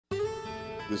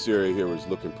This area here was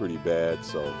looking pretty bad,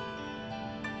 so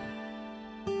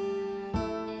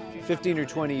 15 or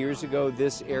 20 years ago,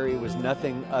 this area was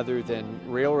nothing other than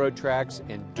railroad tracks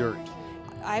and dirt.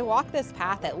 I walk this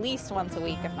path at least once a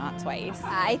week, if not twice.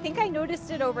 I think I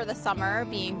noticed it over the summer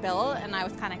being built, and I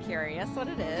was kind of curious what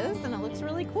it is, and it looks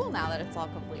really cool now that it's all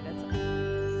completed.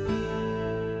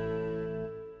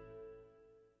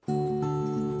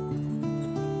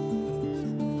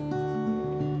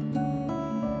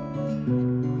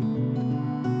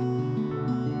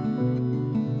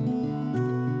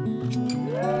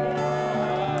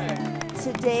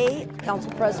 Today,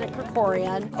 Council President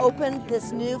Krikorian opened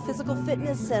this new physical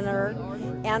fitness center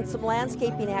and some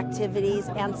landscaping activities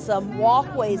and some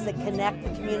walkways that connect the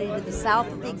community to the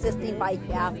south of the existing bike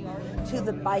path to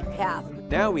the bike path.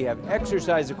 Now we have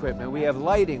exercise equipment, we have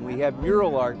lighting, we have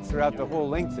mural art throughout the whole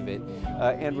length of it,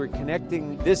 and we're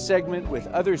connecting this segment with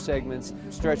other segments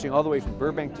stretching all the way from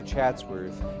Burbank to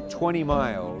Chatsworth, 20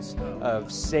 miles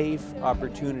of safe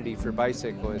opportunity for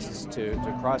bicyclists to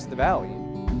cross the valley.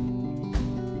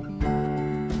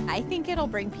 I think it'll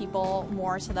bring people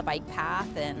more to the bike path,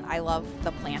 and I love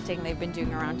the planting they've been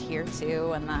doing around here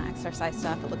too, and the exercise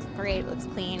stuff. It looks great, it looks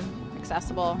clean,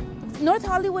 accessible. North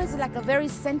Hollywood is like a very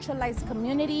centralized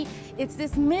community. It's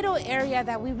this middle area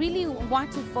that we really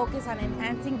want to focus on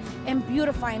enhancing and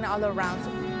beautifying all around.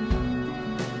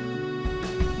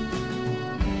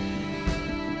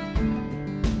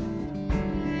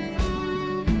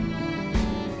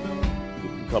 you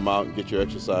can come out and get your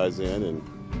exercise in, and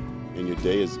your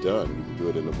day is done. You can do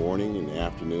it in the morning, in the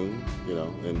afternoon, you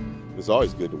know, and it's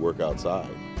always good to work outside.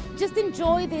 Just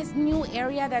enjoy this new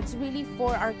area that's really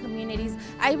for our communities.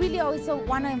 I really also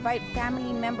want to invite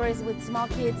family members with small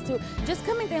kids to just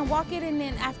come in and walk it in the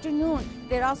afternoon.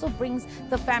 That also brings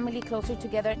the family closer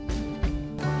together.